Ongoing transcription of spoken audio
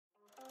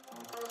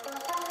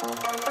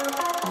Welcome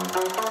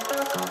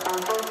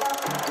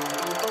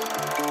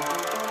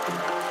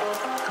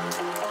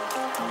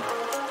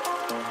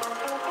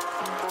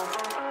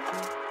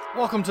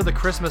to the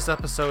Christmas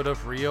episode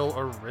of Real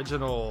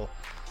Original.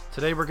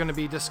 Today we're going to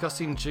be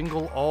discussing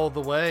Jingle All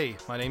The Way.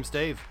 My name's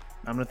Dave.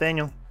 I'm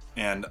Nathaniel.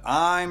 And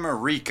I'm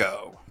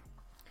Rico.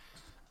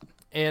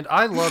 And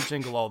I love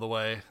Jingle All The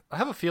Way. I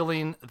have a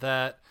feeling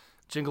that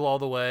Jingle All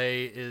The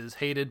Way is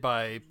hated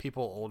by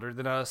people older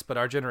than us, but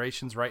our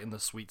generation's right in the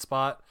sweet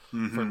spot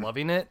for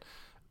loving it.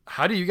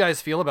 How do you guys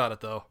feel about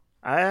it, though?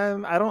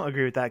 I don't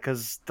agree with that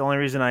because the only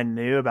reason I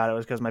knew about it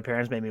was because my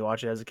parents made me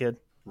watch it as a kid.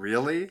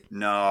 Really?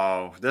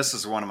 No, this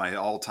is one of my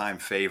all-time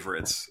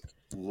favorites.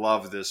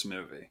 Love this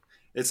movie.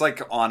 It's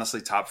like, honestly,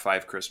 top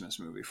 5 Christmas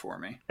movie for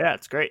me. Yeah,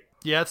 it's great.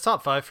 Yeah, it's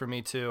top 5 for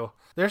me, too.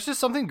 There's just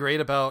something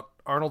great about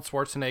Arnold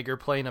Schwarzenegger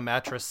playing a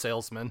mattress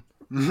salesman.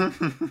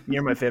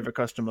 You're my favorite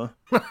customer.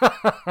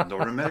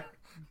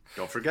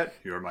 Don't forget,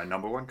 you're my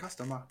number one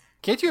customer.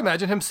 Can't you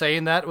imagine him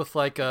saying that with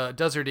like a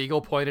Desert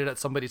Eagle pointed at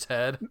somebody's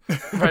head,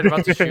 right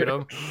about to shoot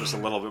him? Just a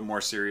little bit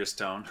more serious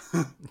tone.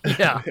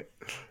 Yeah.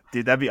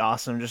 Dude, that'd be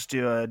awesome. Just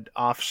do an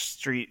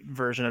off-street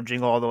version of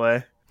Jingle All The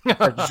Way.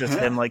 It's just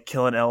him like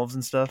killing elves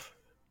and stuff.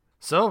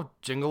 So,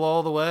 Jingle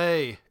All The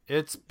Way.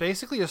 It's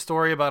basically a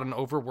story about an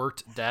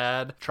overworked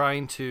dad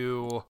trying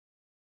to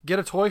get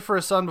a toy for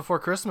his son before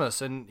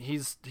Christmas, and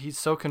he's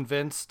so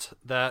convinced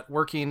that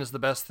working is the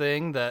best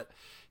thing that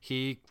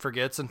he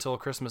forgets until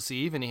Christmas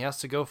Eve, and he has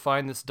to go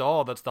find this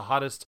doll that's the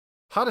hottest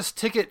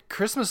ticket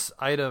Christmas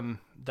item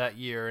that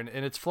year, and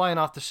it's flying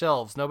off the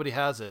shelves. Nobody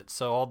has it,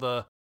 so all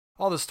the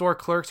store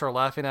clerks are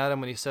laughing at him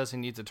when he says he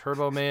needs a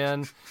Turbo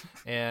Man,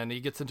 and he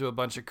gets into a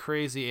bunch of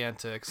crazy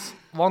antics.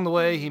 Along the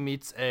way, he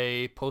meets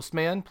a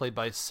postman played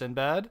by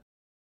Sinbad,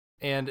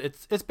 and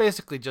it's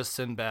basically just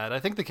Sinbad. I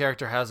think the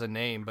character has a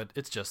name, but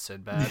it's just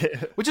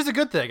Sinbad, which is a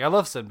good thing. I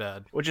love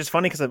Sinbad. Which is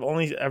funny because I've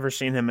only ever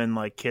seen him in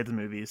like kids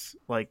movies,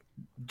 like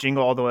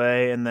Jingle All The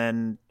Way, and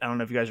then I don't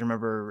know if you guys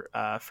remember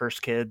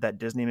First Kid, that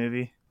Disney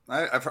movie.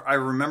 I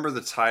remember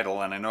the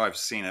title, and I know I've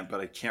seen it, but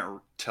I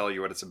can't tell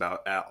you what it's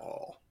about at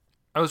all.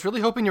 I was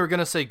really hoping you were going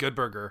to say Good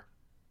Burger.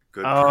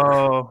 Good Burger.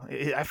 Oh,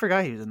 I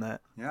forgot he was in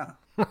that. Yeah.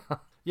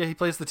 Yeah, he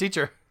plays the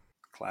teacher.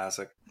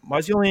 Classic. Why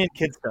is he only in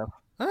kids stuff?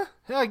 Huh?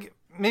 Yeah,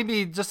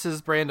 maybe just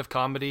his brand of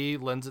comedy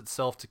lends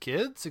itself to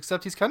kids,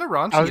 except he's kind of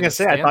raunchy. I was going to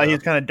say, I thought he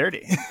was kind of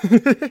dirty.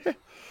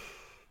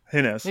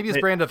 Who knows? Maybe his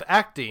brand of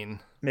acting.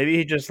 Maybe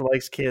he just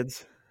likes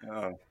kids.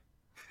 Oh.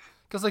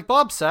 Because like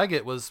Bob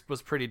Saget was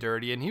pretty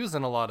dirty, and he was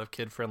in a lot of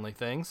kid-friendly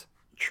things.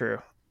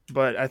 True.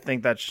 But I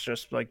think that's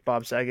just like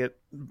Bob Saget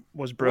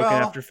was broken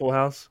after Full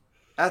House.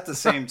 At the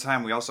same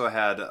time, we also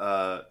had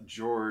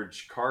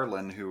George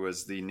Carlin, who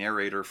was the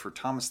narrator for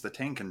Thomas the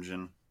Tank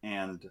Engine,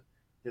 and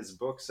his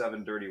book,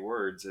 7 Dirty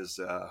Words, is,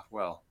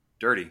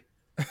 dirty.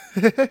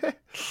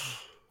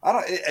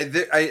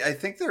 I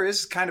think there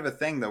is kind of a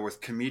thing, though,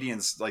 with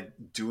comedians like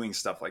doing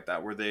stuff like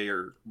that, where they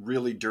are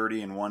really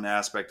dirty in one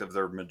aspect of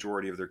their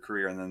majority of their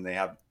career, and then they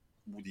have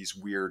these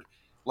weird,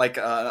 like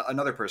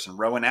another person,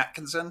 Rowan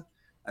Atkinson.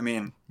 I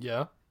mean,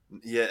 yeah,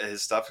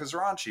 his stuff is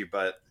raunchy,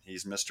 but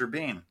he's Mr.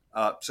 Bean.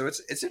 So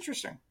it's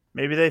interesting.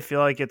 Maybe they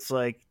feel like it's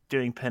like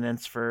doing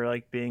penance for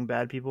like being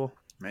bad people.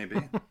 Maybe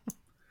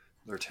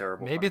they're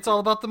terrible. Maybe it's all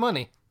about the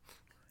money.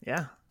 Yeah,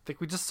 I think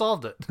we just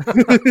solved it.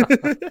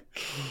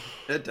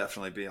 It'd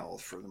definitely be all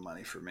for the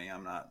money for me.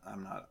 I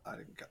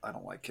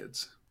don't like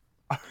kids.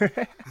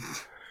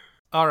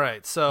 All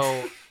right.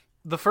 So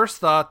the first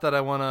thought that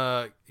I want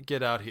to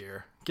get out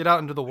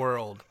into the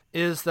world,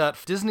 is that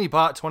Disney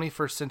bought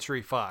 21st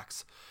Century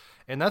Fox,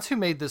 and that's who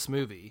made this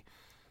movie.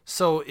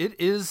 So it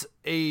is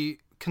a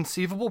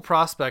conceivable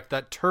prospect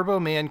that Turbo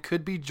Man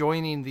could be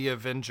joining the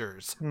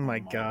Avengers. Oh my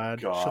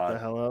God. Shut the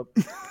hell up.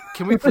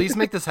 Can we please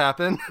make this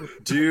happen?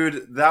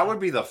 Dude, that would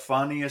be the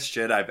funniest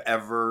shit I've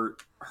ever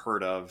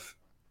heard of.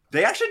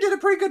 They actually did a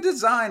pretty good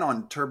design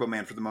on Turbo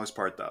Man for the most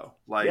part, though.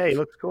 Like, yeah, he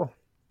looks cool.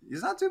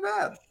 He's not too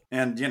bad.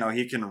 And,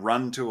 he can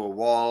run to a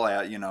wall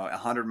at,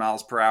 100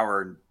 miles per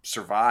hour and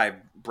survive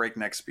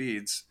breakneck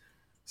speeds.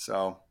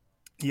 So,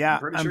 yeah,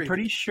 I'm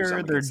pretty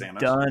sure they're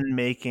done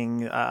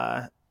making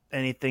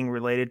anything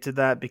related to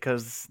that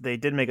because they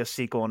did make a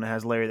sequel and it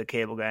has Larry the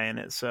Cable Guy in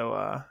it.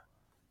 So,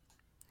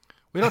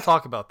 we don't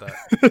talk about that.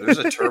 There's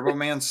a Turbo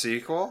Man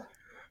sequel?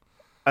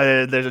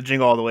 There's a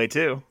Jingle All The Way,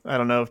 too. I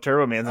don't know if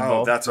Turbo Man's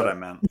involved. Oh, that's what I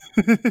meant.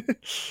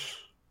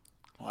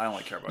 Well, I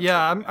only care about.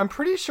 Yeah, I'm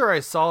pretty sure I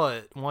saw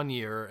it one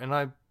year, and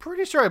I'm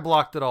pretty sure I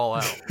blocked it all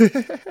out.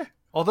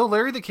 Although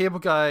Larry the Cable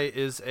Guy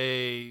is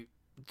a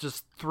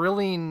just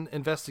thrilling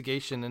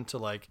investigation into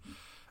like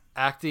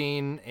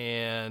acting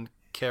and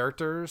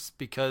characters,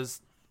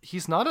 because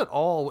he's not at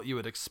all what you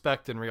would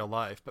expect in real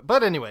life.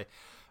 But anyway,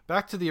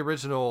 back to the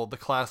original, the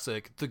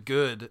classic, the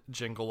good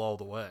Jingle All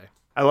The Way.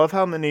 I love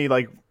how many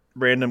like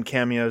random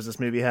cameos this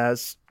movie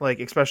has, like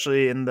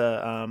especially in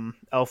the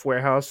Elf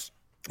Warehouse.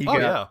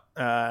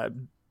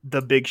 The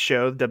Big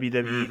Show, the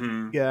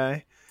WWE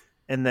guy.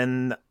 And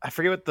then I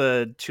forget what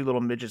the 2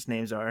 little midgets'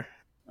 names are.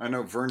 I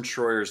know Vern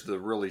Troyer's the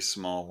really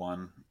small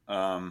one.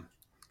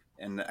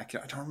 and I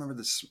don't remember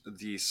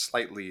the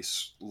slightly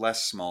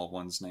less small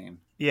one's name.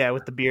 Yeah,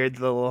 with the beard,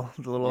 the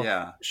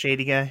little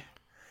shady guy.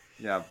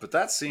 Yeah, but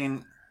that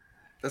scene,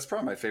 that's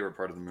probably my favorite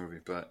part of the movie.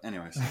 But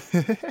anyways.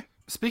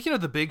 Speaking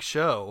of The Big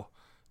Show,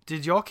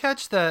 did y'all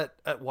catch that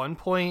at one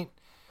point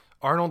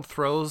Arnold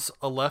throws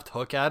a left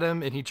hook at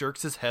him and he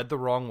jerks his head the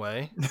wrong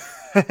way?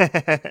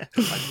 I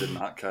did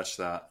not catch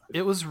that.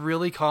 It was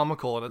really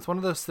comical, and it's one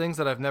of those things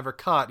that I've never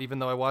caught, even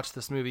though I watch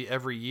this movie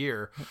every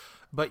year.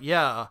 But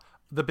yeah,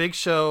 The Big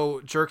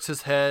Show jerks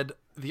his head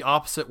the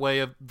opposite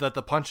way that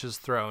the punch is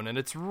thrown, and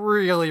it's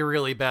really,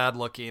 really bad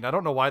looking. I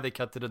don't know why they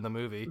kept it in the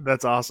movie.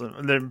 That's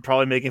awesome. They're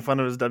probably making fun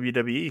of his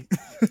WWE.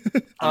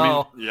 I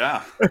mean,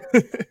 yeah.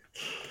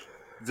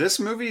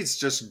 This movie is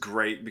just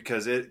great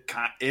because it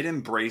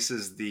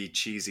embraces the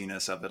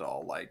cheesiness of it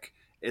all. Like,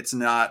 it's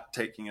not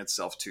taking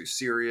itself too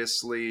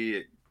seriously.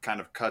 It kind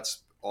of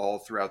cuts all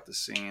throughout the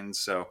scene.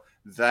 So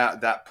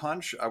that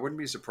punch, I wouldn't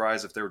be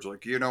surprised if they were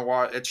like, you know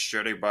what, it's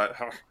shitty, but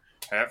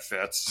it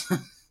fits.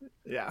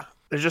 Yeah.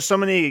 There's just so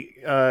many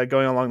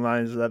going along the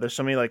lines of that. There's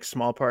so many like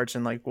small parts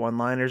and like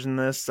one-liners in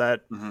this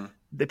that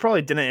they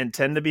probably didn't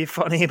intend to be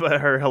funny, but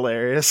are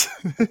hilarious.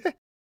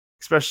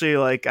 Especially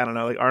like, I don't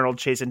know, like Arnold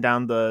chasing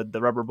down the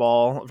rubber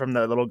ball from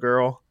the little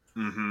girl.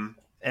 Mm-hmm.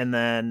 And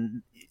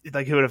then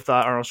like who would have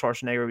thought Arnold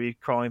Schwarzenegger would be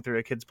crawling through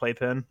a kid's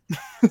playpen?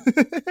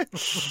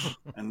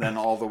 And then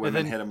all the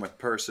women hit him with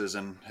purses,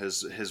 and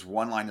his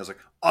one line is like,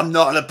 I'm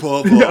not a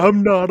pervert.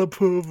 I'm not a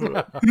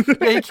pervert.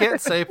 Yeah, he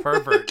can't say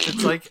pervert.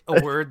 It's like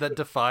a word that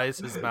defies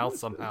his mouth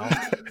somehow.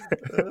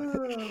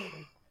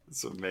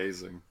 It's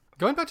amazing.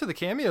 Going back to the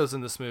cameos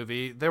in this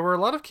movie, there were a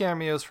lot of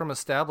cameos from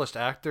established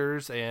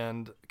actors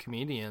and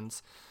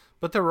comedians,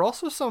 but there were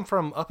also some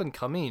from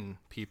up-and-coming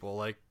people,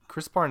 like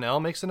Chris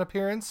Parnell makes an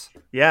appearance.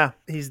 Yeah,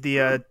 he's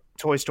the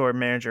toy store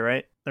manager,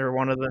 right? Or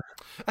one of the...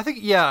 I think,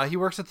 yeah, he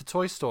works at the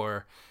toy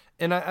store.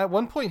 And at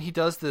one point, he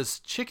does this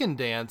chicken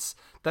dance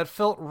that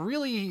felt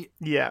really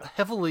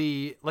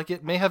heavily like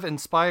it may have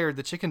inspired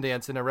the chicken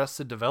dance in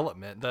Arrested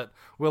Development that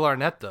Will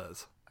Arnett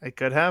does. It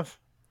could have.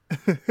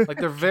 Like,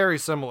 they're very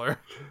similar.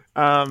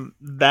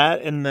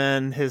 That, and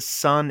then his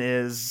son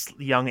is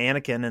young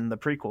Anakin in the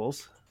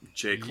prequels.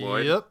 Jake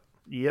Lloyd.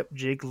 Yep,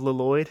 Jake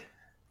LaLloyd.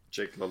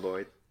 Jake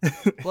LaLloyd.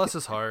 Bless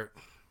his heart.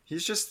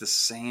 He's just the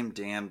same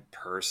damn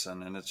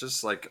person, and it's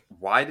just like,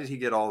 why did he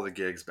get all the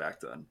gigs back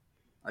then?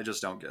 I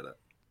just don't get it.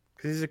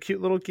 Because he's a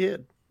cute little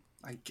kid.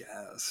 I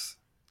guess.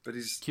 But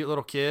he's... Cute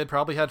little kid,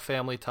 probably had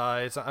family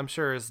ties. I'm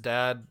sure his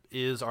dad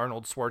is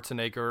Arnold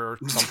Schwarzenegger or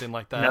something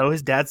like that. No,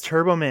 his dad's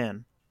Turbo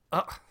Man.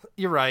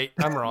 You're right.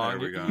 I'm wrong.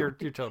 There we go.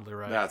 You're totally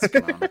right. That's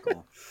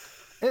canonical.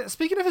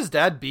 Speaking of his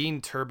dad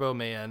being Turbo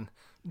Man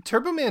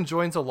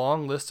joins a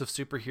long list of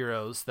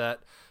superheroes that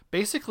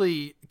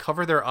basically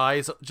cover their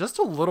eyes just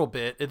a little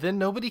bit, and then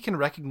nobody can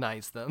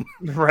recognize them.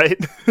 Right.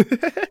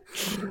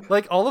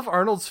 Like, all of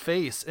Arnold's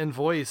face and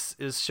voice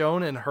is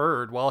shown and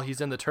heard while he's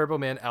in the Turbo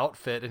Man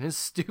outfit, and his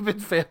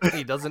stupid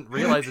family doesn't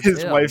realize it's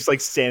his him. wife's like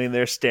standing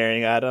there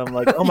staring at him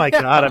like, oh my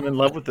God, I'm in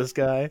love with this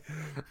guy.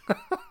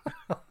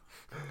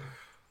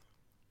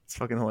 It's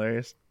fucking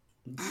hilarious.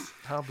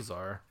 How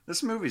bizarre.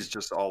 This movie's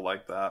just all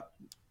like that.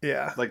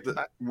 Yeah. Like,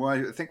 I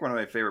think one of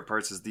my favorite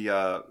parts is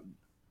the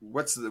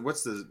what's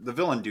the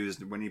villain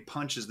dude when he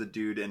punches the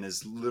dude and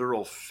his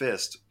literal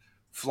fist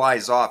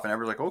flies off, and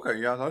everyone's like, okay,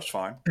 yeah, that's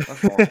fine. That's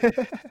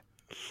fine.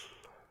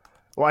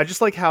 Well, I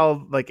just like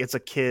how like it's a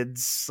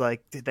kid's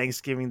like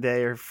Thanksgiving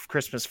Day or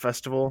Christmas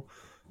festival,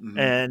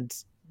 and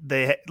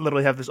they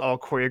literally have this all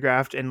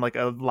choreographed in like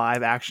a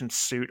live action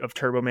suit of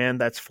Turbo Man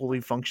that's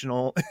fully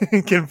functional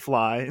and can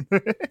fly.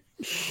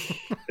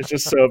 It's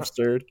just so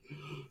absurd.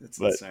 It's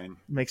insane.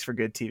 Makes for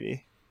good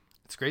TV.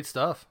 It's great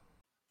stuff.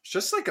 It's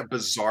just like a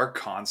bizarre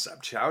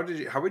concept.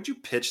 How would you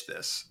pitch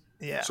this?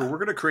 Yeah. So we're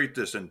gonna create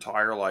this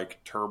entire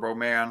like Turbo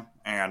Man,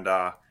 and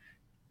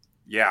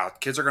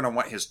kids are gonna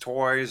want his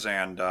toys,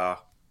 and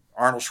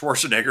Arnold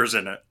Schwarzenegger's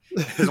in it.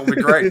 It'll be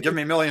great. Give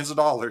me millions of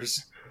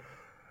dollars.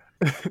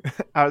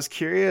 I was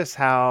curious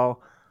how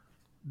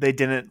they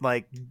didn't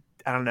like,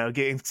 I don't know,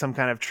 get in some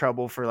kind of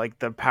trouble for like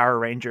the Power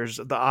Rangers,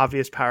 the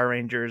obvious Power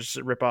Rangers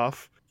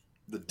ripoff.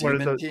 The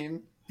Demon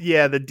Team?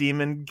 Yeah, the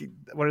Demon,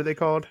 what are they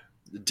called?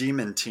 The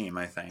Demon Team,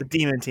 I think. The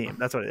Demon Team,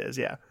 that's what it is,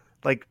 yeah.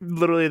 Like,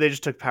 literally, they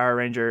just took Power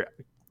Ranger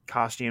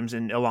costumes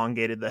and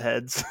elongated the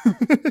heads.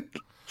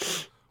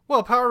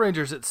 Well, Power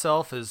Rangers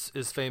itself is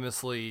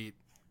famously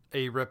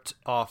a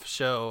ripped-off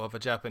show of a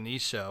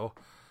Japanese show.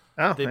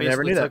 Oh, they I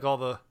never knew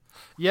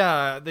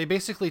that. They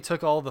basically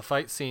took all the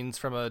fight scenes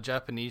from a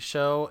Japanese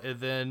show, and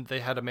then they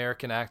had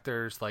American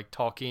actors like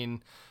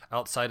talking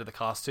outside of the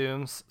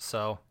costumes.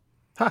 So,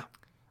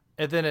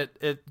 and then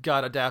it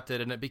got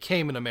adapted and it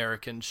became an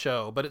American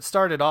show. But it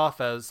started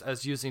off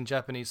as using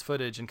Japanese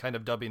footage and kind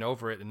of dubbing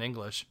over it in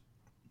English.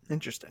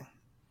 Interesting.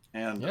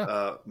 And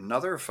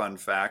another fun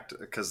fact,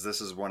 because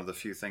this is one of the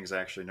few things I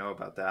actually know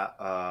about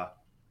that,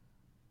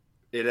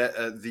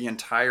 the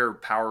entire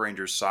Power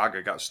Rangers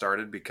saga got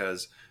started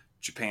because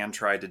Japan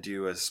tried to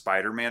do a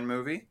Spider-Man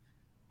movie,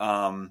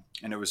 and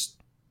it was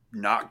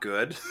not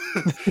good.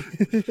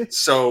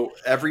 So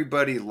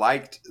everybody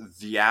liked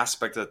the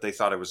aspect that they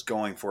thought it was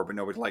going for, but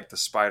nobody liked the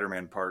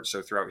Spider-Man part.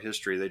 So throughout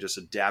history, they just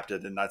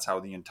adapted, and that's how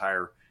the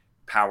entire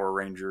Power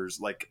Rangers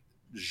like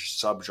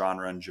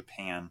subgenre in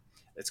Japan,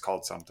 it's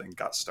called something,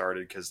 got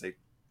started because they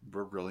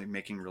were really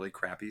making really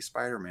crappy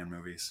Spider-Man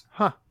movies.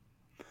 Huh.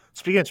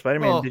 Speaking of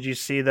Spider-Man, did you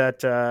see that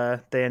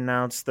they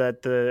announced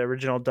that the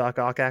original Doc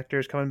Ock actor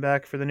is coming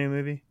back for the new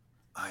movie?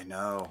 I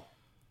know.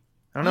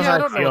 I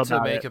don't know what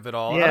to make of it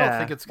all. Yeah. I don't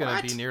think it's going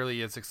to be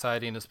nearly as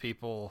exciting as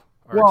people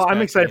are expecting.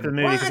 I'm excited for the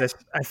movie because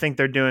I think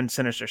they're doing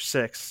Sinister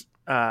Six.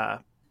 I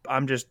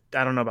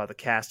don't know about the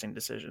casting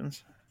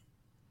decisions.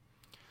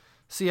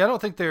 See, I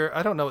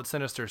don't know what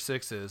Sinister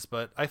Six is,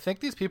 but I think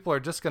these people are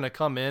just going to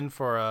come in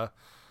for a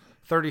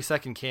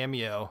 30-second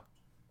cameo.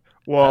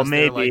 Well,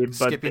 maybe, but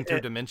skipping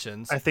through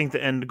dimensions. I think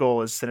the end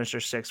goal is Sinister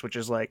Six, which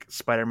is like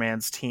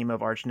Spider-Man's team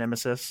of arch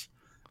nemesis.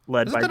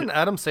 Isn't that an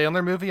Adam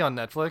Sandler movie on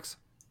Netflix?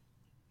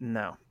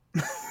 No.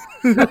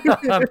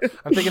 I'm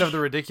thinking of The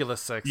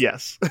Ridiculous Six.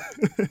 Yes.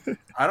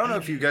 I don't know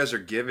if you guys are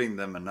giving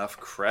them enough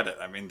credit.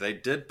 I mean, they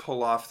did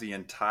pull off the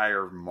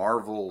entire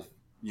Marvel,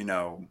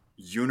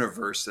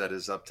 universe that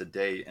is up to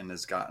date and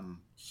has gotten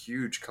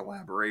huge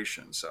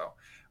collaboration. So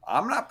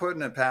I'm not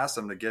putting it past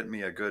them to get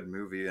me a good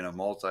movie in a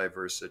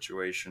multiverse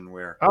situation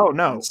where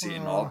I'm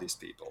seeing all these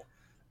people.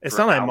 It's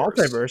not like a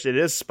multiverse. It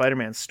is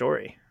Spider-Man's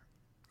story.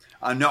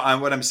 No,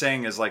 what I'm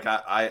saying is like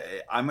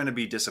I'm going to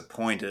be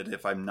disappointed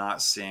if I'm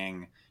not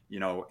seeing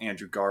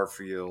Andrew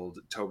Garfield,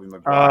 Tobey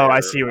Maguire. Oh,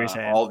 I see what you're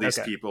saying. All these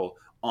people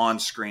on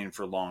screen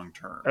for long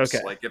term.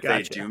 Okay, like if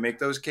they do make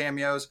those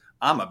cameos,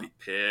 I'm gonna be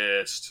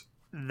pissed.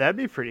 That'd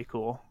be pretty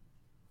cool.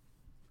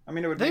 I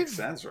mean, it would make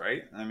sense,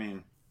 right? I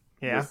mean,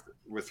 yeah,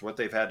 with what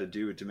they've had to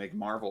do to make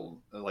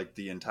Marvel, like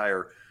the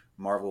entire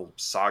Marvel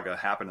saga,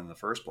 happen in the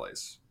first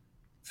place.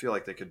 I feel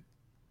like they could.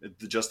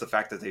 Just the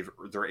fact that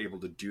they're able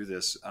to do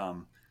this.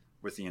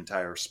 With the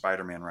entire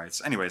Spider-Man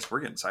rights. Anyways, we're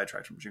getting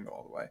sidetracked from Jingle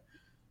All The Way.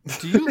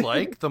 Do you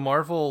like the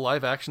Marvel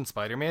live-action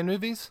Spider-Man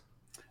movies?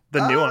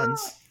 The new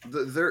ones.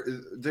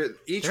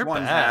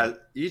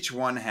 Each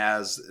one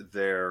has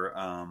their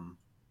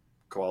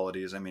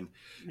qualities. I mean,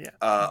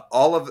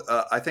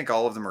 I think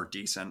all of them are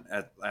decent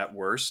at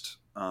worst.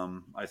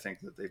 I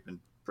think that they've been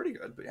pretty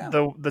good. But yeah,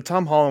 the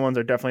Tom Holland ones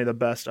are definitely the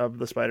best of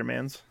the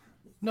Spider-Mans.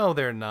 No,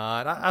 they're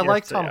not. I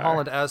like Tom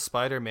Holland as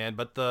Spider-Man,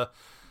 but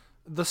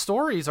the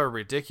stories are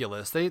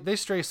ridiculous. They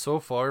stray so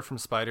far from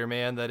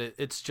Spider-Man that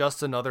it's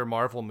just another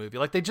Marvel movie.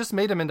 Like, they just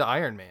made him into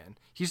Iron Man.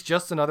 He's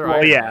just another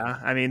Iron Man.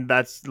 I mean,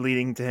 that's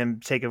leading to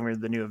him taking over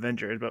the new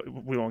Avengers, but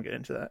we won't get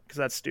into that because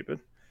that's stupid.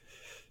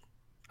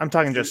 I'm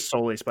talking just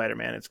solely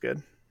Spider-Man. It's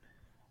good.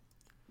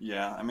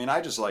 Yeah, I mean,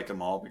 I just like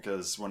them all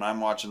because when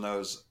I'm watching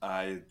those,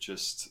 I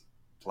just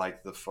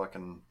like the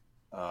fucking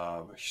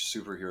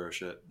superhero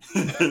shit.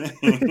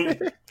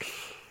 The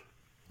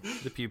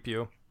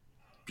pew-pew.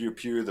 Pew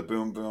pew, the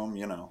boom boom,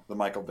 the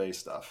Michael Bay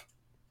stuff.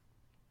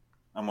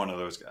 I'm one of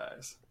those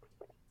guys.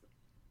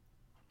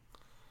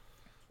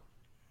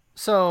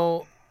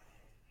 So,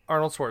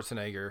 Arnold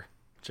Schwarzenegger,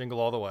 Jingle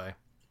All The Way.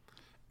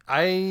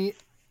 I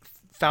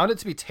found it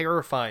to be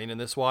terrifying in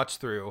this watch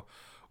through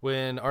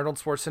when Arnold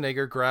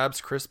Schwarzenegger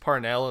grabs Chris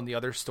Parnell and the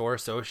other store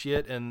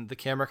associate, and the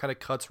camera kind of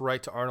cuts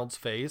right to Arnold's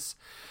face,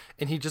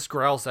 and he just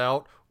growls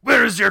out,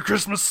 "Where is your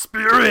Christmas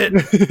spirit?"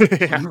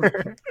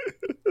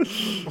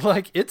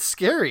 Like, it's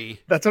scary.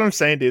 That's what I'm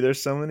saying, dude.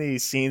 There's so many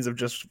scenes of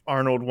just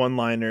Arnold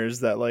one-liners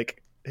that,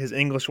 like, his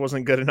English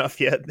wasn't good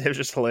enough yet. It was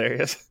just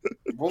hilarious.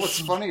 Well, what's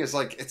funny is,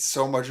 like, it's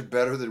so much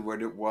better than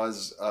what it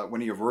was when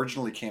he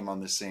originally came on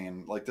the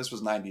scene. Like, this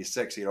was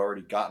 96. He had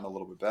already gotten a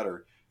little bit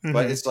better. Mm-hmm.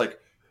 But it's like,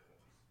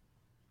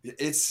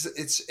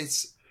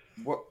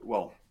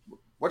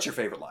 what's your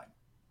favorite line?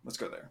 Let's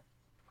go there.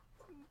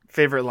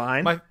 Favorite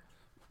line? My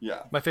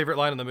favorite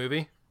line in the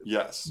movie?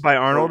 Yes. By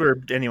Arnold or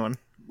anyone?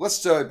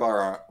 Let's do it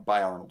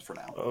by Arnold for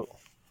now.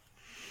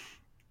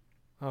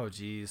 Oh,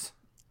 geez.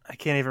 I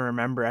can't even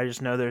remember. I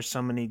just know there's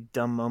so many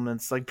dumb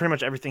moments. Like, pretty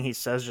much everything he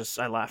says,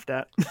 I laughed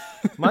at.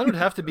 Mine would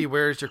have to be,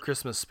 "Where's your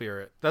Christmas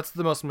spirit?" That's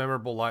the most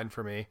memorable line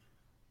for me.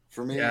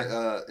 For me,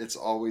 it's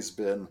always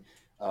been,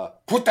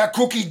 "Put that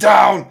cookie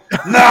down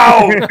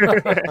now!"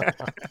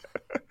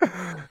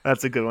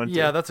 That's a good one, too.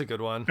 Yeah, that's a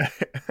good one.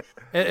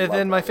 and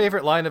then my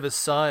favorite line of his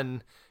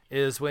son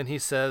is when he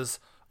says,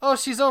 "Oh,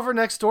 she's over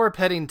next door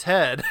petting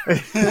Ted."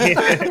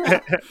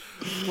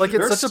 Like,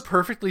 it's such a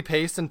perfectly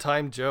paced and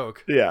timed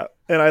joke. Yeah.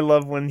 And I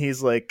love when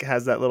he's like,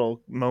 has that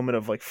little moment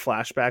of like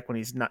flashback when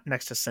he's not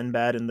next to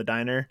Sinbad in the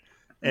diner.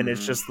 And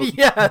it's just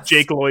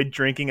Jake Lloyd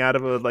drinking out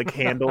of a like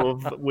handle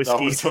of whiskey.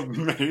 That was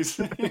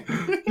amazing.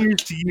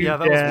 Yeah,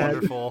 that was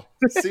wonderful.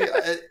 See,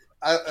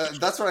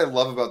 that's what I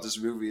love about this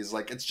movie is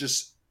like,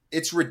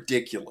 it's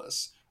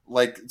ridiculous.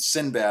 Like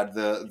Sinbad,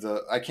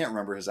 the I can't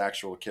remember his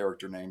actual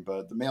character name,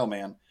 but the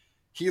mailman,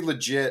 he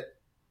legit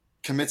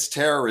commits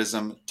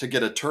terrorism to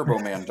get a Turbo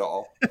Man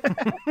doll.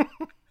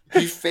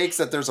 He fakes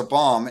that there's a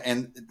bomb,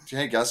 and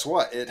hey, guess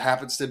what? It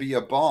happens to be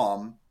a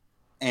bomb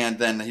and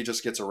then he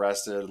just gets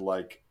arrested.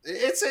 Like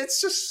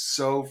it's just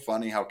so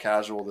funny how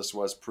casual this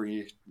was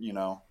pre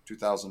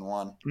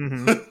 2001.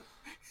 Mm-hmm.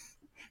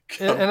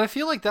 And I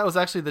feel like that was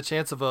actually the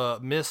chance of a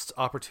missed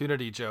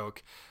opportunity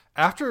joke.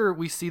 After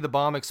we see the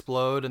bomb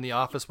explode and the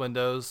office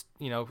windows,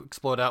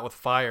 explode out with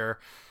fire,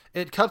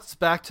 it cuts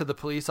back to the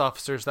police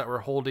officers that were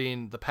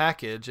holding the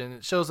package, and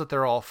it shows that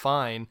they're all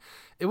fine.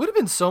 It would have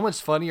been so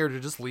much funnier to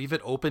just leave it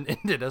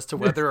open-ended as to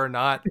whether or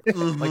not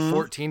like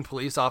 14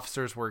 police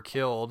officers were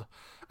killed.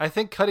 I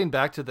think cutting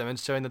back to them and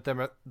showing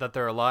that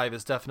they're alive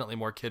is definitely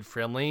more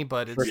kid-friendly,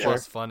 but it's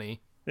less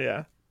funny.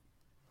 Yeah.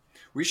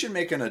 We should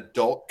make an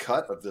adult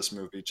cut of this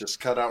movie. Just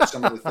cut out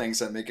some of the things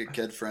that make it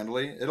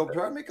kid-friendly. It'll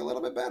probably make it a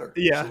little bit better.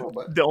 Yeah.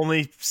 The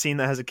only scene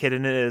that has a kid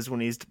in it is when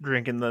he's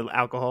drinking the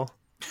alcohol.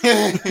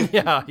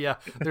 Yeah.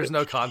 There's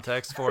no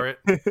context for it.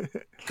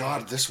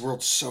 God, this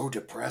world's so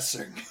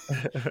depressing.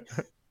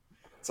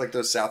 It's like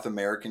those South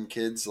American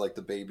kids, like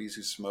the babies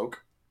who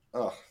smoke.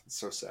 Oh, it's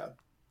so sad.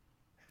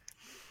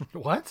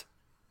 What?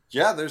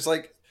 Yeah, there's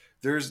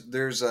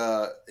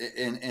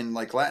in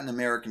like Latin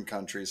American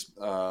countries,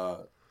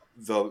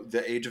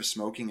 the age of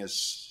smoking is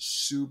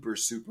super,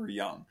 super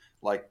young.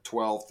 Like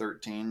 12,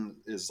 13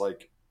 is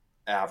like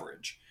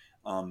average.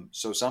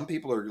 So some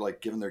people are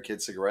like giving their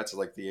kids cigarettes at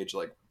like the age of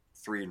like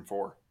 3 and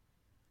 4.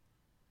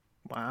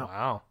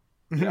 Wow.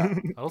 Yeah.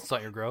 That'll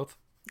stunt your growth.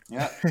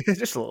 Yeah.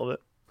 Just a little bit.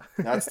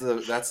 That's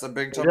the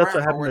big That's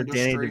what happened to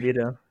Danny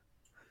DeVito.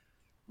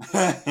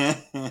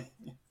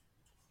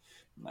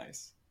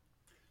 Nice.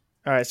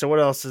 All right, so what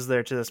else is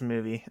there to this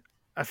movie?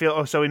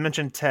 So we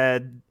mentioned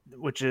Ted,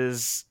 which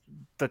is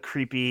the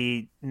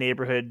creepy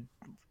neighborhood,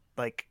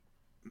 like...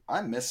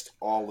 I missed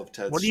all of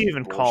Ted's What do you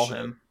even call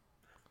him?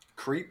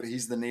 Creep?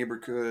 He's the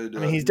neighborhood... I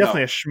mean, he's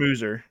definitely a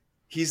schmoozer.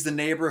 He's the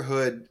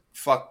neighborhood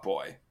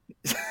fuckboy.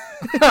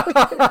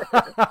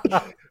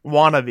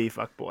 Wannabe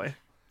fuckboy.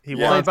 He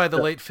played by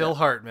the late Phil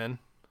Hartman.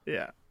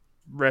 Yeah.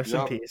 Rest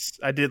in peace.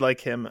 I did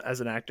like him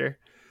as an actor.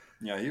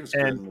 Yeah, he was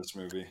good in this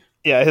movie.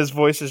 Yeah, his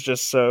voice is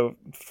just so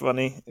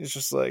funny. It's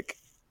just like...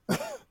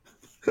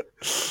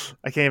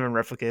 I can't even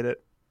replicate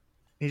it.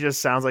 He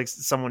just sounds like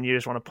someone you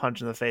just want to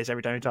punch in the face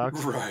every time he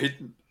talks. Right.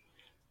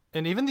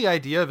 And even the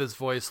idea of his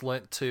voice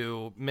lent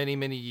to many,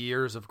 many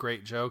years of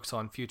great jokes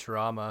on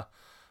Futurama.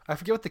 I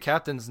forget what the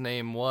captain's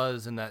name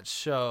was in that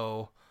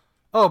show.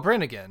 Oh,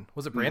 Brannigan.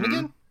 Was it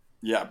Brannigan?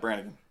 Mm-hmm. Yeah,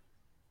 Brannigan.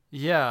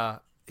 Yeah.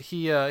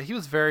 He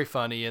was very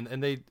funny,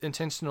 and they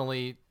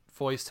intentionally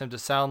voiced him to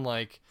sound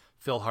like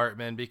Phil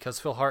Hartman because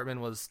Phil Hartman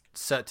was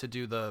set to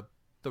do the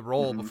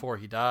role before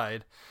he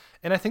died.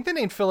 And I think they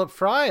named Philip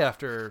Fry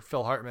after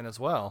Phil Hartman as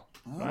well.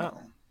 Oh,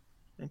 wow.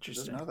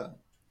 Interesting. I didn't know that.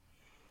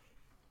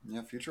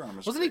 Yeah,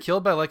 Futurama. Wasn't he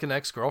killed by like an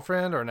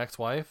ex-girlfriend or an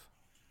ex-wife?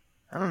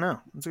 I don't know.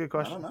 That's a good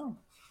question. I don't know.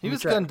 He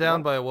was gunned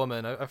down by a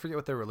woman. I forget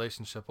what their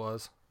relationship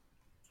was.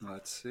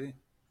 Let's see.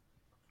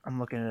 I'm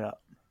looking it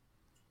up.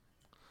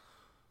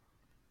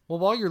 Well,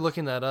 while you're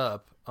looking that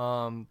up,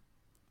 one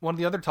of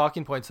the other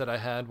talking points that I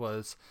had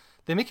was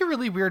they make a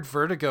really weird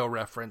Vertigo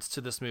reference to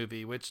this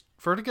movie, which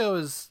Vertigo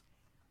is,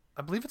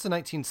 I believe it's a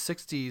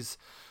 1960s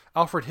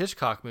Alfred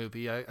Hitchcock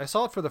movie. I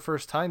saw it for the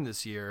first time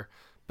this year,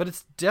 but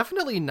it's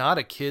definitely not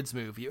a kid's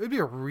movie. It would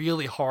be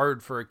really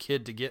hard for a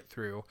kid to get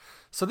through.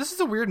 So this is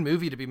a weird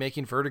movie to be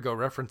making Vertigo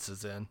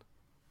references in.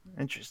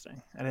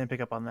 Interesting. I didn't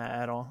pick up on that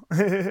at all.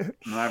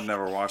 I've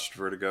never watched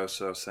Vertigo,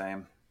 so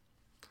same.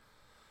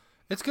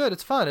 It's good.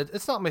 It's fun.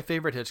 It's not my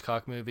favorite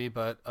Hitchcock movie,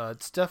 but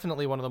it's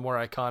definitely one of the more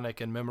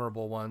iconic and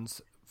memorable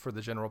ones for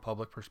the general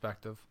public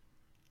perspective.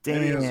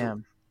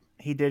 Damn.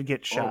 He did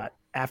get shot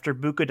after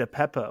Buca de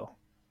Beppo.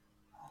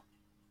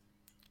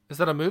 Is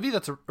that a movie?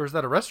 Or is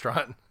that a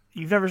restaurant?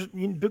 You've never...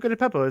 Buca de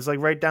Beppo is like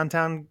right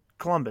downtown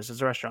Columbus.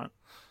 It's a restaurant.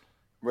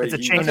 Wait, it's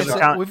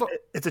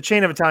a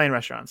chain of Italian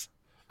restaurants.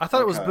 I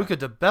thought it was Buca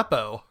de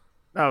Beppo.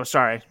 Oh,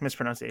 sorry.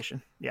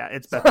 Mispronunciation. Yeah,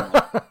 it's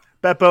Beppo.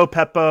 Beppo,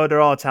 Peppo,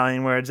 they're all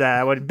Italian words.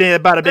 Bada bing,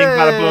 bada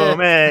boom.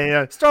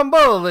 Hey,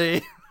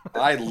 Stromboli.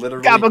 I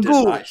literally Gabagoo.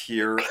 did not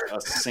hear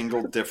a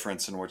single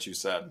difference in what you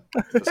said.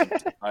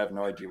 I have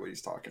no idea what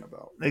he's talking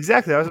about.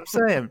 Exactly, that's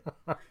what I'm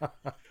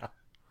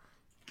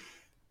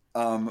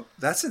saying.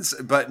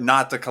 But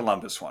not the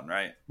Columbus one,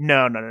 right?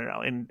 No.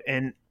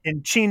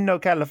 In Chino,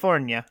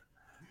 California.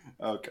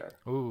 Okay.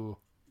 Ooh.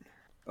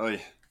 Oh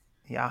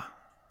yeah.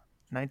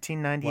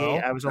 1998.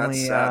 Well, I was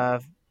only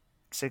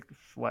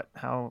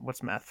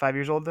what's math? 5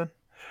 years old then?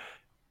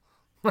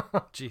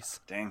 Jeez.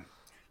 Dang.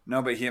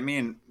 No, but he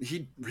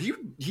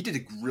did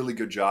a really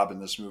good job in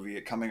this movie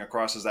at coming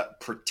across as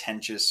that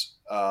pretentious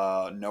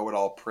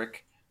know-it-all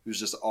prick who's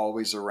just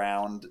always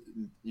around,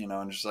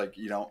 and just like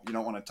you don't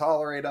want to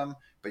tolerate him,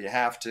 but you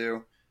have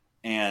to.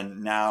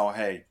 And now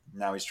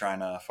he's trying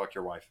to fuck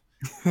your wife.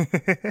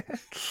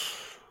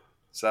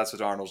 So that's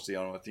what Arnold's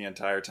dealing with the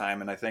entire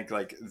time, and I think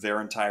like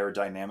their entire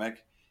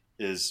dynamic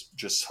is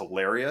just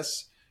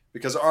hilarious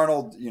because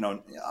Arnold's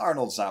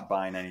not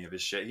buying any of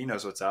his shit. He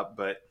knows what's up,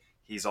 but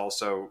he's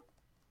also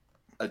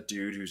a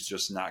dude who's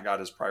just not got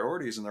his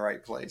priorities in the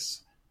right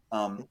place.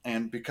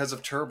 And because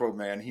of Turbo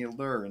Man, he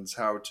learns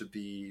how to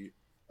be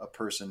a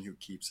person who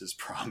keeps his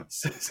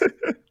promises.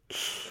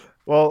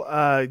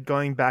 Well,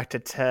 going back to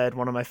Ted,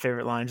 one of my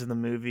favorite lines in the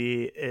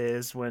movie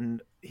is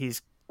when he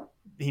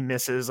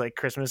misses like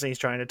Christmas and he's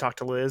trying to talk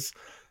to Liz,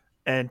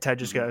 and Ted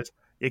just goes,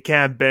 "You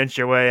can't bench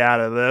your way out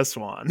of this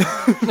one."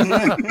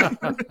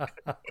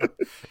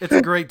 It's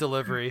a great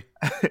delivery,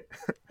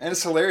 and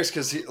it's hilarious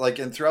because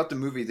and throughout the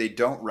movie they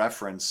don't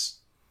reference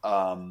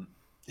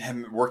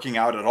him working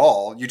out at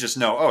all. You just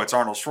know, oh, it's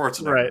Arnold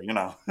Schwarzenegger. Right. You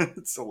know,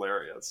 it's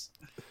hilarious.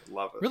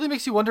 Love it. really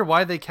makes you wonder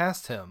why they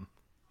cast him.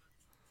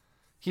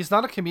 He's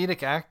not a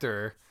comedic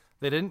actor.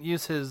 They didn't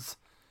use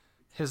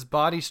his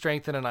body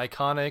strength in an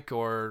iconic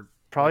or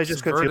probably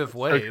just because he was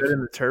way. so good in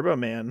the Turbo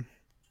Man.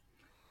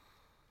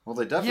 Well,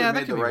 they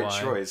definitely made the right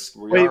choice.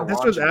 Wait,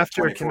 this was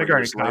after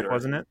Kindergarten Cop,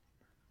 wasn't it?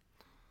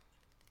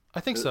 I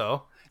think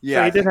so.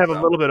 Yeah, so he did have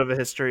a little bit of a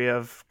history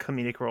of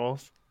comedic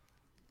roles.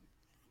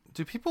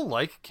 Do people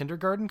like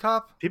Kindergarten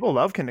Cop? People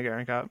love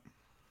Kindergarten Cop.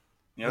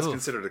 Yeah, it's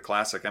considered a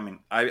classic. I mean,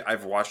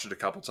 I've watched it a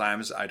couple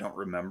times. I don't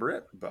remember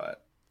it,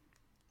 but...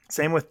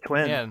 Same with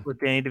Twin, with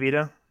Danny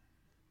DeVito.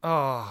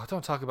 Oh,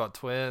 don't talk about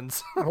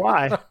Twins.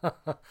 Why?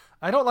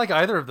 I don't like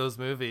either of those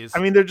movies. I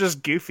mean, they're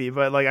just goofy,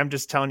 but I'm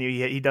just telling you,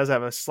 he does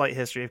have a slight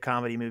history of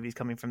comedy movies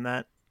coming from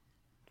that.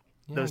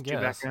 Yeah, those two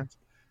backgrounds.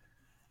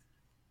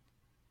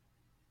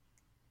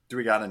 Do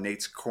we got a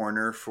Nate's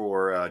Corner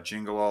for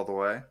Jingle All The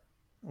Way?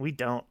 We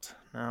don't,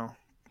 no.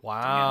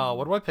 Wow, Damn.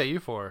 what do I pay you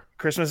for?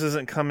 Christmas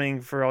isn't coming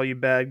for all you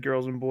bad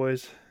girls and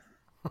boys.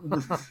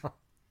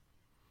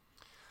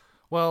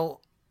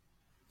 Well,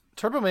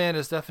 Turbo Man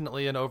is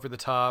definitely an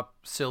over-the-top,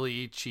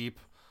 silly, cheap,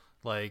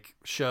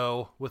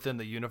 show within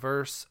the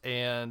universe,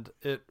 and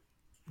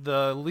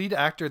the lead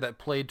actor that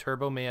played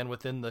Turbo Man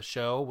within the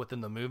show,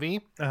 within the movie,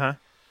 I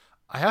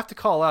have to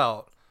call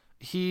out,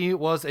 he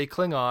was a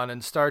Klingon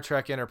in Star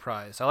Trek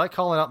Enterprise. I like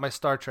calling out my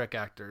Star Trek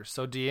actors.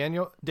 So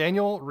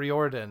Daniel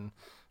Riordan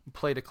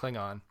played a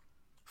Klingon.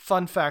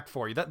 Fun fact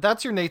for you.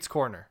 That's your Nate's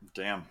Corner.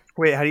 Damn.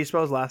 Wait, how do you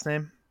spell his last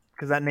name?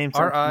 Because that name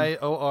sounds...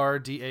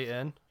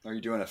 Riordan. Are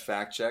you doing a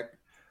fact check?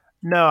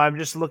 No, I'm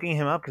just looking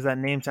him up because that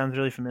name sounds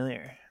really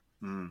familiar.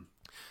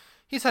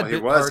 He's had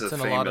bit parts in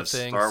a lot of things. He was a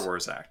famous Star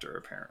Wars actor,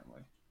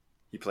 apparently.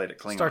 He played a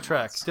Klingon. Star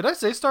Trek. Once. Did I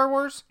say Star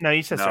Wars? No,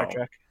 you said Star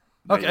Trek.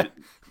 No,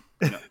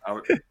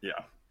 okay. Yeah.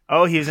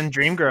 Oh, he was in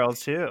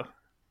Dreamgirls, too.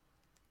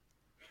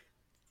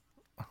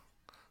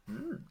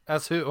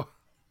 As who?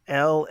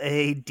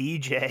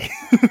 LADJ.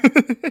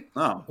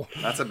 Oh,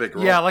 that's a big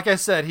role. Yeah, like I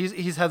said,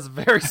 he's has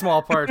very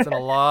small parts in a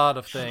lot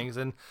of things,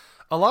 and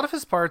a lot of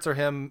his parts are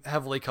him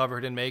heavily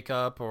covered in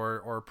makeup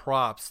or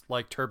props,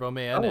 like Turbo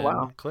Man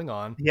and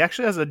Klingon. He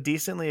actually has a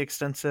decently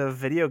extensive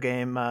video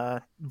game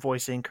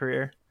voicing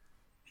career.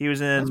 He was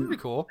in That's pretty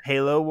cool.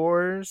 Halo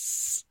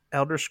Wars,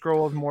 Elder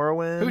Scrolls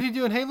Morrowind. Who did he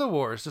do in Halo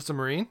Wars? Just a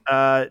Marine?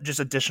 Just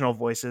additional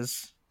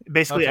voices.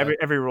 Basically,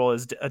 every role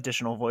is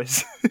additional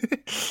voice.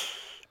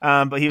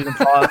 But he was in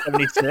Fallout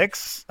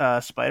 76,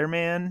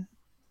 Spider-Man,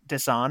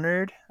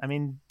 Dishonored. I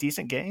mean,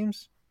 decent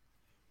games.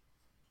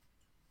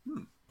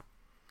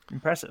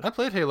 Impressive. I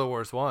played Halo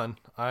Wars 1.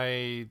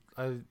 I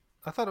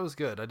thought it was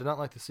good. I did not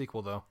like the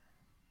sequel, though.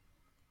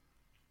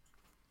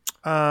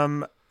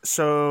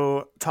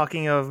 So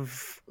talking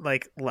of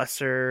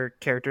lesser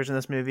characters in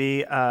this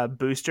movie,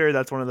 Booster,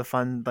 that's one of the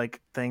fun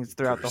things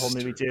throughout the whole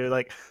movie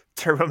too.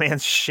 Turbo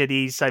Man's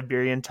shitty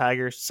Siberian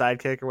tiger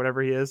sidekick or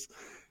whatever he is.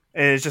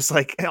 And it's just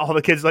all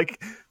the kids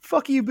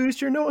fuck you,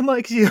 Booster, no one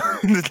likes you.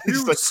 You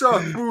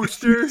suck,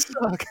 Booster. You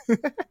suck.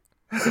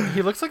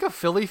 He looks like a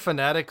Philly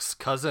Fanatic's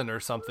cousin or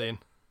something.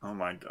 Oh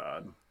my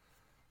god.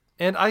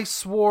 And I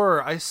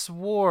swore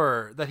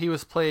that he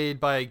was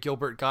played by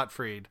Gilbert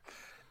Gottfried.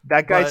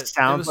 That guy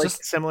sounds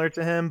similar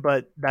to him,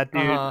 but that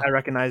dude, I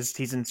recognized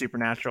he's in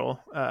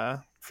Supernatural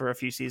for a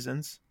few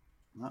seasons.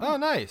 Oh,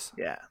 nice.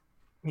 Yeah.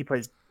 He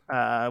plays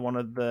one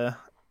of the,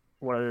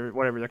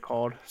 whatever they're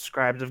called,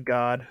 Scribes of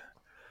God.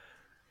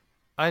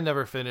 I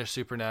never finished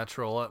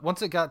Supernatural.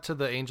 Once it got to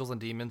the Angels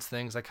and Demons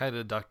things, I kind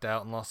of ducked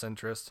out and lost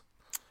interest.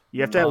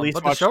 You have to at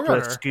least watch the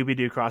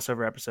Scooby-Doo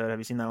crossover episode. Have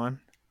you seen that one?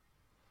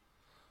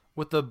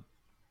 With the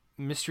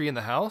Mystery in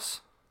the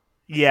House?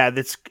 Yeah,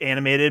 that's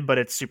animated, but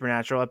it's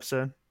Supernatural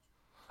episode.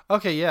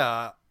 Okay,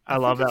 yeah. I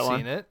love that one.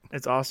 Seen it.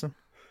 It's awesome.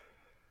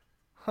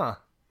 Huh.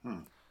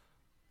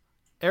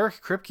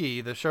 Eric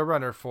Kripke, the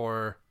showrunner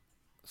for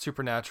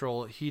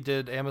Supernatural, he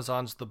did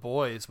Amazon's The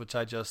Boys, which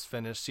I just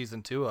finished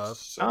season 2 of.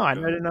 I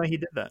didn't know he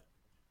did that.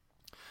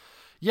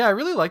 Yeah, I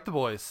really like The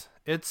Boys.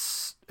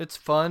 It's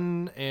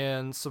fun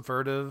and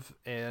subversive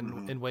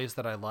and in ways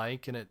that I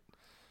like, and it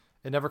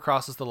never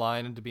crosses the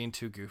line into being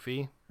too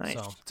goofy. Nice.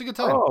 So it's a good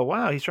time. Oh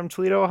wow, he's from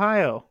Toledo,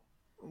 Ohio.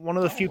 One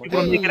of the few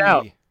people to make it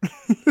out.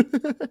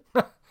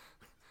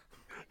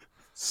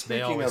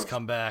 They always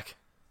come back.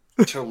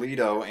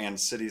 Toledo and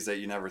cities that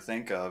you never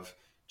think of.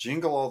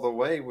 Jingle All The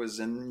Way was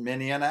in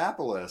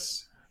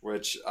Minneapolis,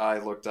 which I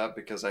looked up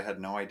because I had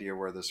no idea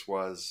where this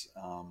was.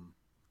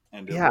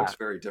 And it looks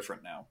very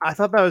different now. I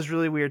thought that was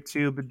really weird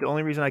too, but the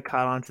only reason I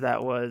caught on to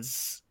that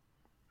was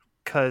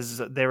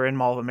because they were in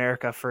Mall of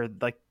America for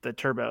the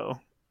Turbo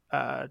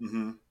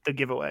the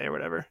giveaway or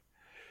whatever.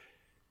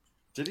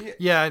 Did he?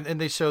 Yeah, and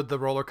they showed the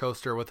roller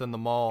coaster within the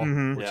mall,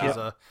 which is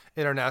Yeah. a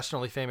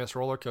internationally famous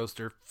roller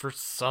coaster for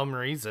some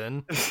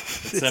reason.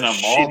 It's in a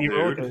mall,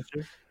 roller dude.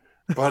 coaster.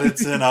 But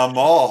it's in a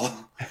mall.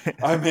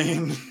 I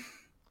mean,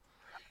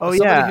 Oh As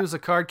somebody yeah, who's a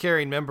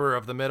card-carrying member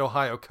of the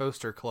Mid-Ohio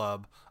Coaster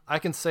Club, I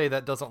can say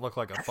that doesn't look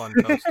like a fun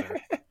coaster.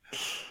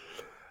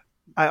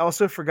 I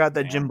also forgot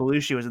that Man. Jim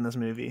Belushi was in this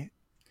movie.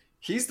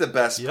 he's the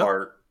best Yep.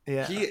 part.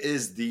 Yeah. He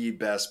is the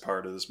best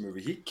part of this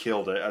movie. He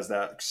killed it as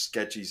that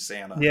sketchy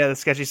Santa. Yeah, the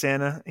sketchy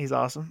Santa. He's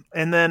awesome.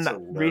 And then It's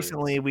hilarious.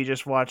 recently we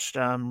just watched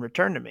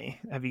Return to Me.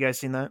 Have you guys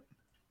seen that?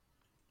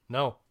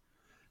 No.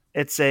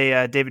 It's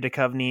a David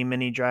Duchovny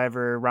Mini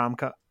Driver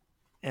rom-com,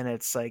 and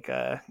it's like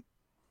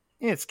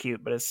it's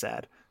cute, but it's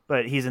sad.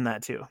 But he's in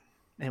that too.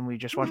 And we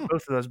just watched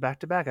both of those back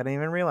to back. I didn't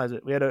even realize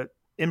it. We had a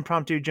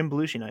impromptu Jim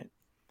Belushi night.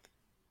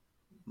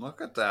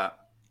 Look at that.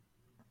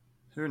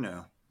 Who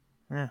knew?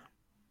 Yeah.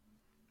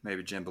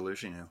 Maybe Jim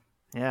Belushi knew.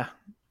 Yeah.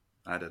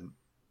 I didn't.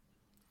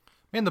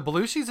 Man, the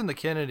Belushis and the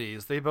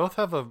Kennedys, they both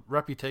have a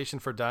reputation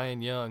for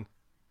dying young.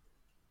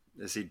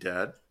 Is he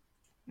dead?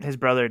 His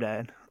brother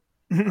died.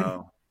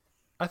 Oh.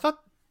 I thought...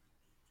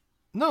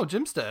 No,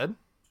 Jim's dead.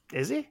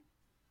 Is he?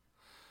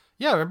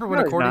 Yeah, remember when,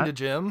 No, he's according not. to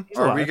Jim... He's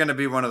Are we alive. going to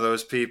be one of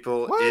those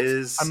people? What?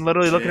 Is I'm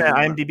literally looking at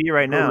Jim IMDb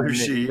right now. And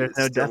Belushi there's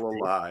no death still date.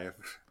 alive?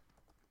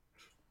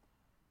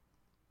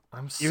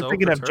 I'm You're so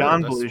thinking of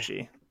John perturbed.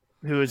 Belushi,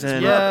 who was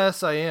in...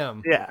 Yes, I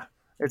am. Yeah.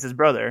 It's his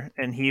brother,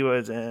 and he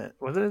was in...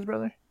 Was it his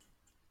brother?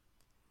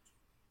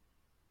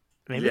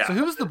 Maybe. Yeah. So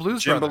who was the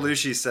Blues Jim brother?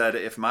 Belushi said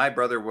if my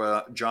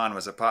brother John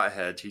was a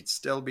pothead, he'd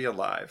still be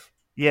alive.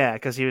 Yeah,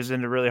 because he was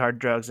into really hard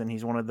drugs, and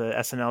he's one of the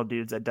SNL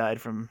dudes that died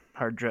from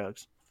hard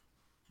drugs.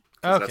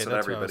 'Cause Okay, that's what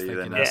that's what I was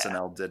everybody in thinking of.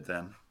 SNL did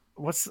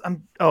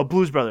then.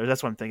 Blues Brothers.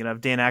 That's what I'm thinking of.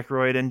 Dan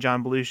Aykroyd and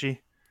John Belushi,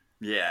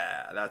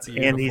 Yeah, that's it.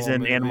 and he's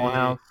in movie. Animal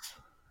House.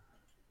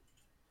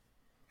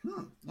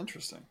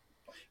 Interesting.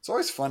 It's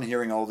always fun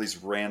hearing all these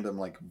random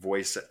like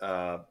voice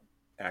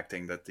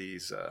acting that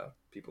these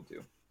people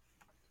do.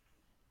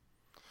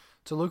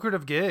 It's a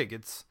lucrative gig.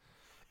 It's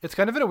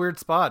kind of in a weird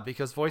spot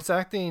because voice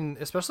acting,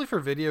 especially for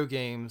video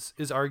games,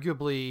 is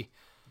arguably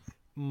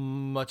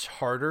much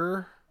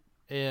harder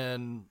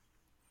and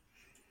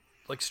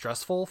like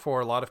stressful for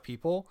a lot of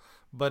people,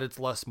 but it's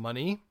less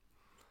money.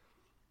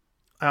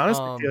 I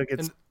honestly feel like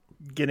it's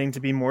and- getting to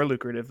be more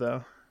lucrative,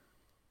 though.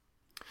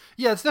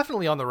 Yeah, it's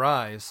definitely on the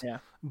rise. Yeah.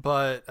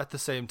 But at the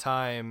same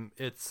time,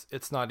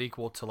 it's not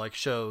equal to like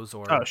shows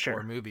or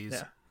or movies.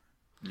 Yeah.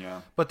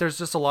 Yeah. But there's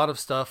just a lot of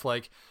stuff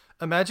like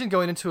imagine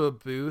going into a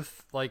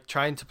booth like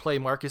trying to play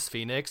Marcus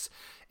Phoenix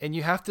and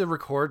you have to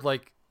record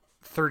like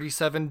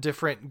 37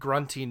 different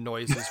grunting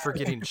noises for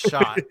getting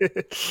shot.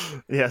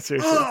 Yeah,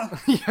 seriously.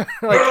 Yeah,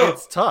 like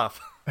it's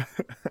tough.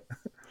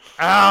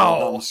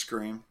 Ow!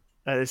 Scream.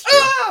 That is true.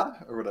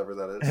 Or whatever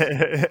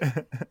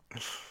that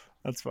is.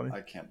 That's funny.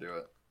 I can't do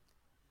it.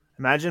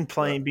 Imagine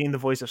being the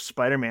voice of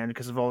Spider-Man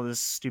because of all his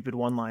stupid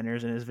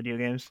one-liners in his video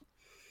games.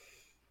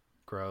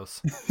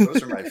 Gross.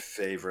 Those are my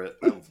favorite.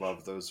 I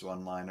love those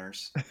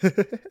one-liners. I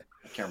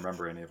can't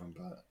remember any of them,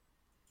 but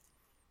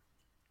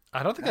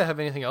I don't think I have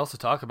anything else to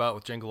talk about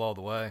with Jingle All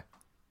The Way.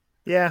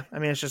 Yeah, I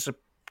mean, it's just a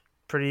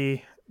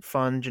pretty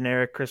fun,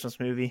 generic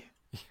Christmas movie.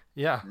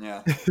 Yeah.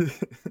 yeah.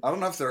 I don't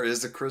know if there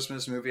is a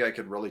Christmas movie I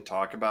could really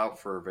talk about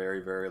for a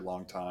very, very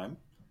long time.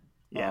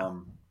 Yeah.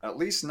 At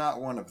least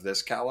not one of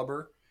this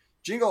caliber.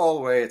 Jingle All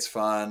The Way, it's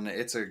fun.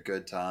 It's a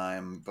good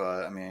time,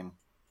 but I mean,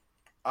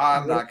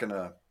 I'm not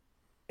gonna.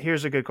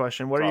 Here's a good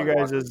question: what are you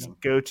Probably guys'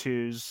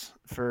 go-tos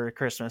for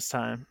Christmas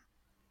time?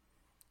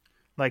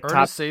 Like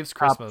Ernest Saves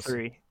top Christmas.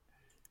 3.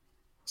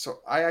 So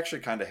I actually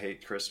kind of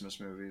hate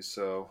Christmas movies,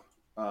 so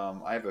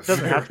I have a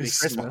Doesn't have to very be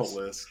small Christmas.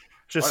 list.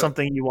 Just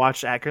something you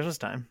watch at Christmas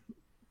time.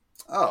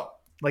 Oh,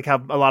 Like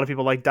how a lot of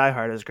people like Die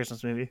Hard as a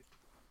Christmas movie.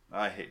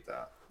 I hate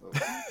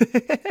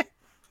that.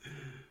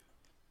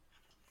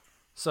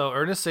 So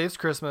Ernest Saves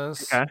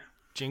Christmas, Okay.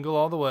 Jingle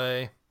All The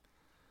Way,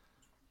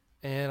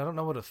 and I don't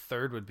know what a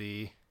third would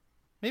be.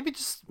 Maybe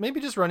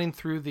just running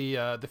through the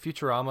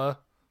Futurama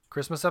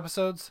Christmas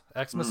episodes,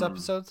 Xmas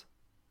episodes.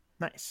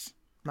 Nice.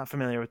 Not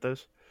familiar with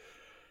those.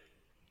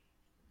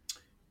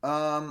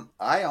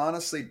 I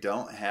honestly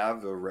don't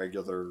have a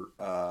regular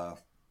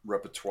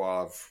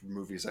repertoire of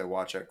movies I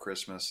watch at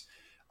Christmas.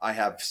 I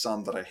have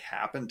some that I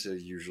happen to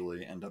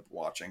usually end up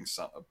watching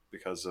some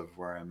because of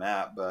where I'm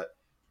at, but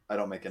I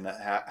don't make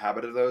a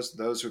habit of those.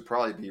 Those would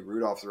probably be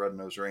Rudolph the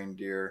Red-Nosed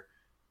Reindeer,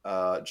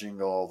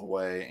 Jingle All The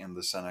Way, and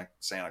the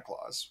Santa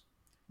Claus.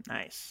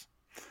 Nice.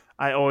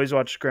 I always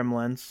watch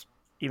Gremlins,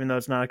 even though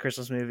it's not a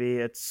Christmas movie.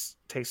 It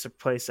takes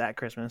place at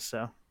Christmas,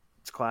 so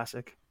it's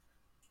classic.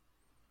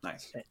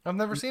 Nice. I've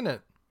never seen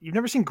it. You've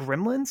never seen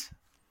Gremlins?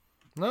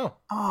 No.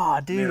 Oh,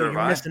 dude, Neither have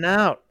you're I. missing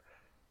out.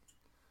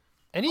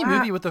 Any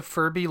movie with a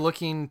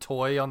Furby-looking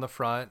toy on the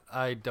front,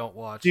 I don't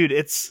watch. Dude,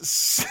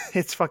 it's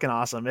fucking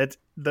awesome.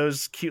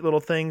 Those cute little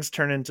things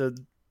turn into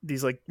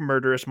these like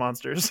murderous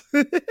monsters.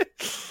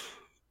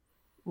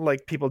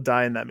 Like people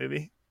die in that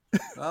movie.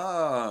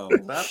 Oh,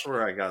 that's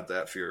where I got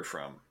that fear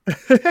from.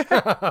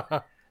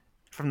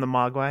 From the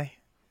Mogwai.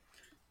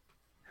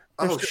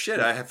 Oh shit!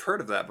 I have heard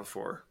of that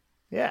before.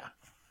 Yeah.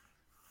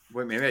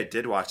 Wait, maybe I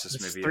did watch this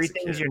There's movie three as a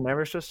things kid. you're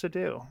never supposed to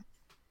do: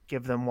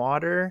 give them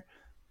water,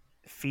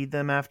 feed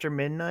them after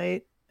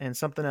midnight, and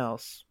something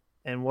else.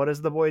 And what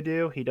does the boy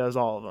do? He does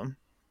all of them.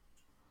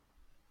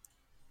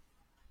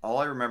 All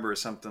I remember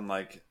is something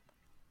like,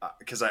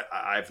 because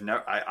I've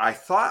never I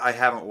thought I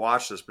haven't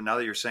watched this, but now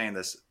that you're saying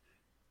this,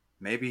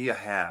 maybe I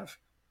have.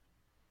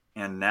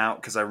 And now,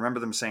 because I remember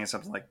them saying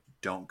something like,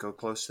 "Don't go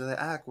close to the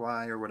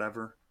Agwai" or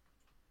whatever.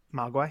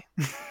 Mogwai.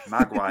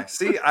 Magwai.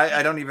 See,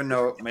 I don't even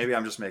know. Maybe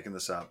I'm just making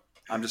this up.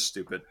 I'm just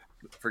stupid.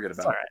 Forget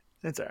about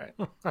it. It's all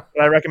right. But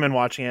I recommend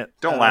watching it.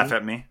 Don't laugh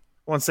at me.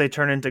 Once they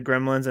turn into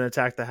gremlins and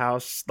attack the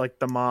house, like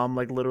the mom,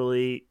 like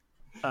literally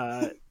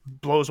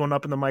blows one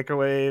up in the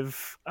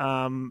microwave,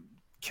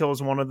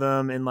 kills one of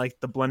them in like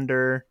the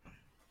blender,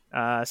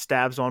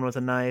 stabs one with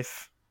a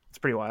knife. It's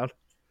pretty wild.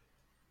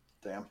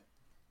 Damn.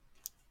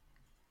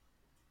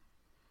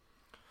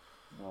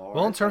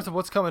 Well, in terms of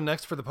what's coming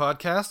next for the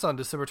podcast, on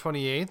December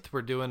 28th,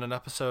 we're doing an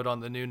episode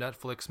on the new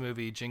Netflix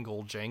movie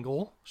Jingle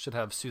Jangle. Should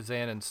have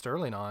Suzanne and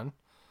Sterling on.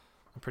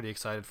 I'm pretty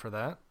excited for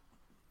that.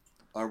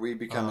 Are we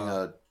becoming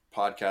a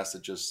podcast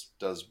that just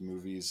does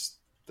movies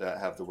that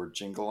have the word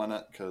jingle in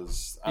it?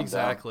 Because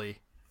exactly.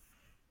 Down.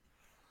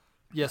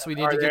 Yes, we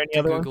need to get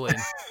to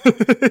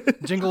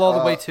Googling. Jingle All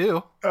the Way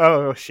too.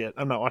 Oh, shit.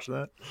 I'm not watching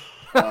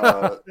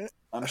that.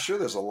 I'm sure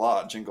there's a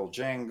lot. Jingle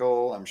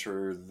Jangle. I'm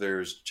sure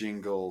there's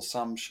Jingle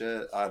some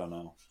shit. I don't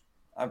know.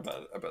 I bet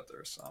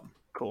there's some.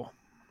 Cool.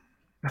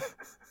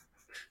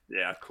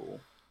 Yeah,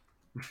 cool.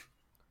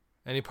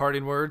 Any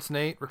parting words,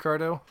 Nate,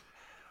 Ricardo?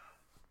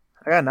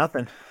 I got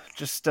nothing.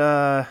 Just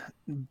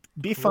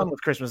be fun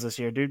with Christmas this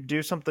year.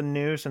 Do something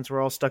new since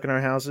we're all stuck in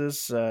our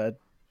houses.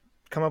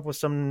 Come up with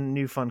some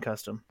new fun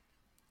custom.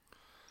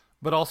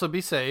 But also be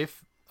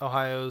safe.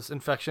 Ohio's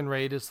infection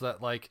rate is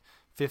at like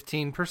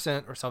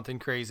 15% or something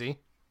crazy.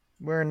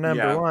 We're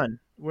number one.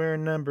 We're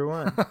number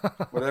one.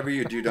 Whatever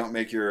you do, don't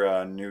make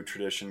your new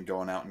tradition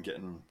going out and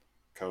getting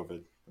COVID.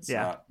 It's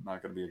not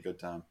going to be a good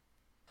time.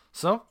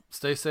 So,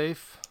 stay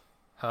safe.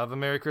 Have a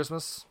Merry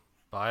Christmas.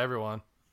 Bye, everyone.